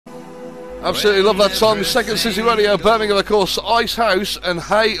Absolutely love that song. Second City Radio, Birmingham, of course, Ice House and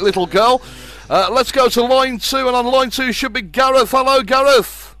Hey Little Girl. Let's go to line 2, and on line 2 should be Gareth. Hello,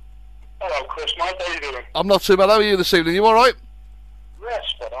 Gareth. Hello, Chris, mate. How are you doing? I'm not too bad. How are you this evening? You all right? Yes,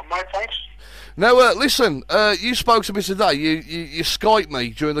 spot on, mate. Thanks. Now, listen, you spoke to me today. You Skyped me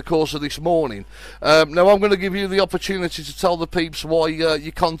during the course of this morning. Now, I'm going to give you the opportunity to tell the peeps why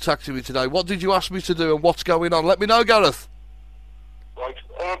you contacted me today. What did you ask me to do and what's going on? Let me know, Gareth. Right.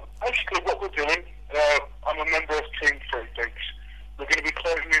 Basically, what we're doing, I'm a member of Team Three Peaks. We're going to be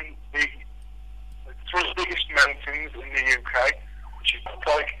climbing the 3 biggest mountains in the UK, which is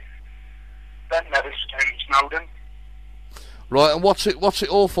like Ben Nevis and Snowdon. Right, and what's it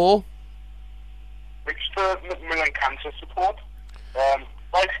all for? It's for Macmillan Cancer support.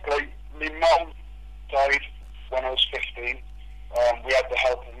 Basically, my mum died when I was 15. We had the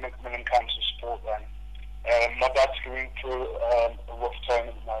help of Macmillan Cancer support then. My dad's going through a rough time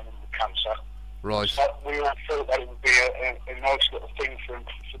at the moment with cancer. Right. So we all thought that it would be a nice little thing for him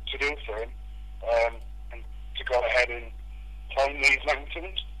to do for him, and to go ahead and climb these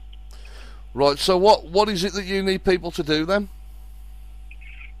mountains. Right, so what is it that you need people to do then?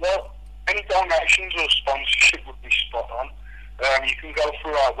 Well, any donations or sponsorship would be spot on. You can go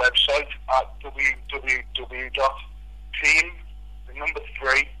through our website at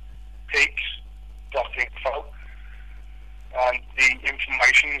www.team3peaks.info, and the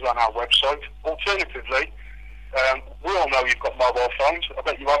information is on our website. Alternatively, we all know you've got mobile phones. I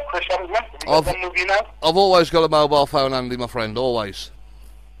bet you have, Chris, haven't you? Have you got one with you now? I've always got a mobile phone handy, my friend, always.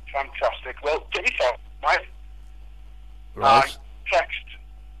 Fantastic. Well, get your phone, mate. Right. Text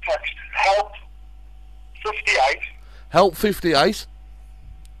help 58. Help 58.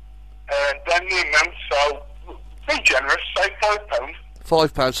 Then the amount, so be generous, say £5.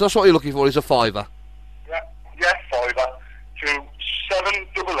 £5. So that's what you're looking for, is a fiver. Yeah, fiver to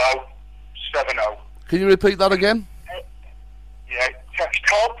 70070. Can you repeat that again? Yeah, text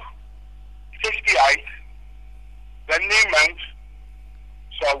help 58. Then the amount.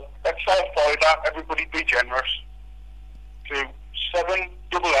 So let's say a fiver. Everybody be generous. To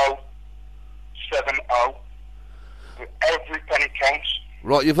 70070. Every penny counts.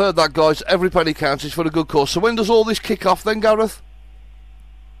 Right, you've heard that, guys. Every penny counts. It's for a good cause. So when does all this kick off then, Gareth?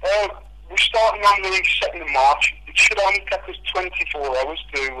 We're starting on the 2nd of March. It should only take us 24 hours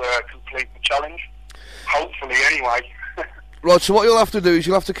to complete the challenge. Hopefully, anyway. Right, so what you'll have to do is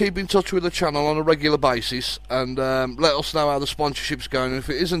you'll have to keep in touch with the channel on a regular basis and let us know how the sponsorship's going. And if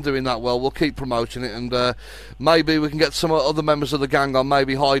it isn't doing that well, we'll keep promoting it, and maybe we can get some other members of the gang on,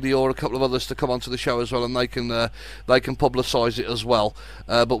 maybe Heidi or a couple of others, to come onto the show as well, and they can publicise it as well.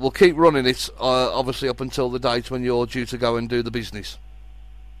 But we'll keep running it, obviously, up until the date when you're due to go and do the business.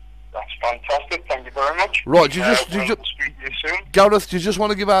 That's fantastic. Thank you very much. Right, we'll speak to you soon. Gareth, do you just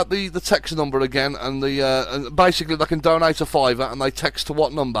want to give out the text number again, and and basically they can donate a fiver, and they text to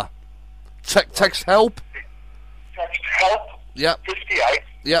what number? Text help. Text help. Yep. 58.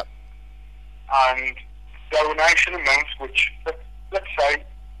 Yep. And donation amount, which let's say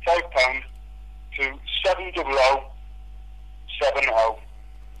 £5 to 70070.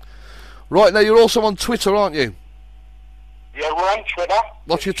 Right, now you're also on Twitter, aren't you? Yeah, we're on Twitter.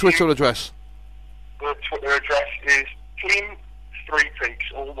 What's your Twitter address? The Twitter address is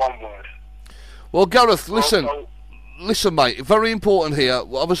Team3Peaks, all one word. Well, Gareth, listen, mate. Very important here.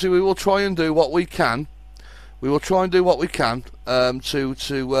 Obviously, we will try and do what we can.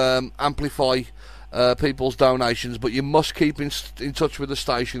 To amplify people's donations, but you must keep in touch with the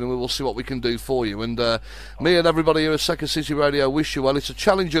station, and we will see what we can do for you. And me and everybody here at Second City Radio wish you well. It's a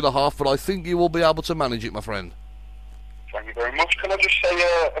challenge and a half, but I think you will be able to manage it, my friend. Thank you very much. Can I just say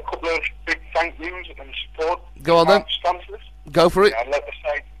a couple of big thank yous and support? Go on then. Sponsors. Go for it. I'd like to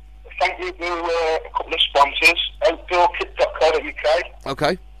say thank you to a couple of sponsors. Outdoorkit.co.uk.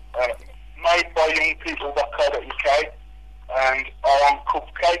 Okay. Madebyyoungpeople.co.uk and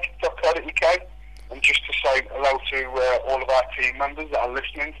cupcake.co.uk. And just to say hello to all of our team members that are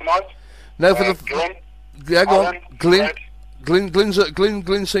listening tonight. Now for Glenn. Yeah, go Alan, on.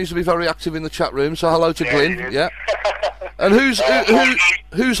 Glyn seems to be very active in the chat room, so hello to Glyn. Yeah. And who's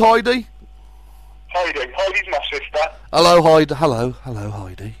Heidi? Heidi's my sister. Hello, Heidi. Hello,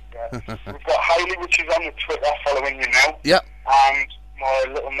 Heidi. Yeah. We've got Hayley, which is on the Twitter, following you now. Yep. And my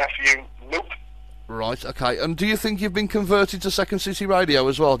little nephew, Luke. Right, okay. And do you think you've been converted to Second City Radio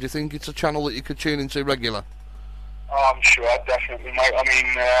as well? Do you think it's a channel that you could tune into regular? Oh, I'm sure, definitely, mate. I mean,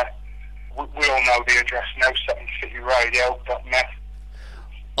 we all know the address now, secondcityradio.net.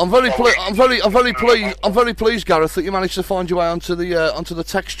 I'm very pleased, Gareth, that you managed to find your way onto the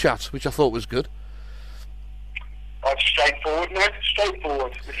text chat, which I thought was good. It's straightforward, mate.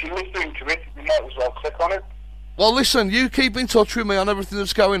 Straightforward. If you're listening to it, you might as well click on it. Well, listen, you keep in touch with me on everything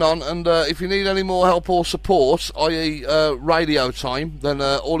that's going on, and if you need any more help or support, i.e. radio time, then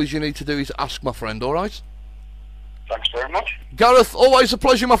all you need to do is ask, my friend, alright? Thanks very much. Gareth, always a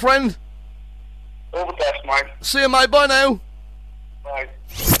pleasure, my friend. All the best, mate. See you, mate. Bye now. Bye.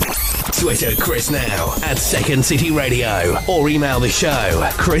 Twitter Chris now at Second City Radio, or email the show,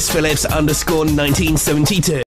 chrisphillips_1972.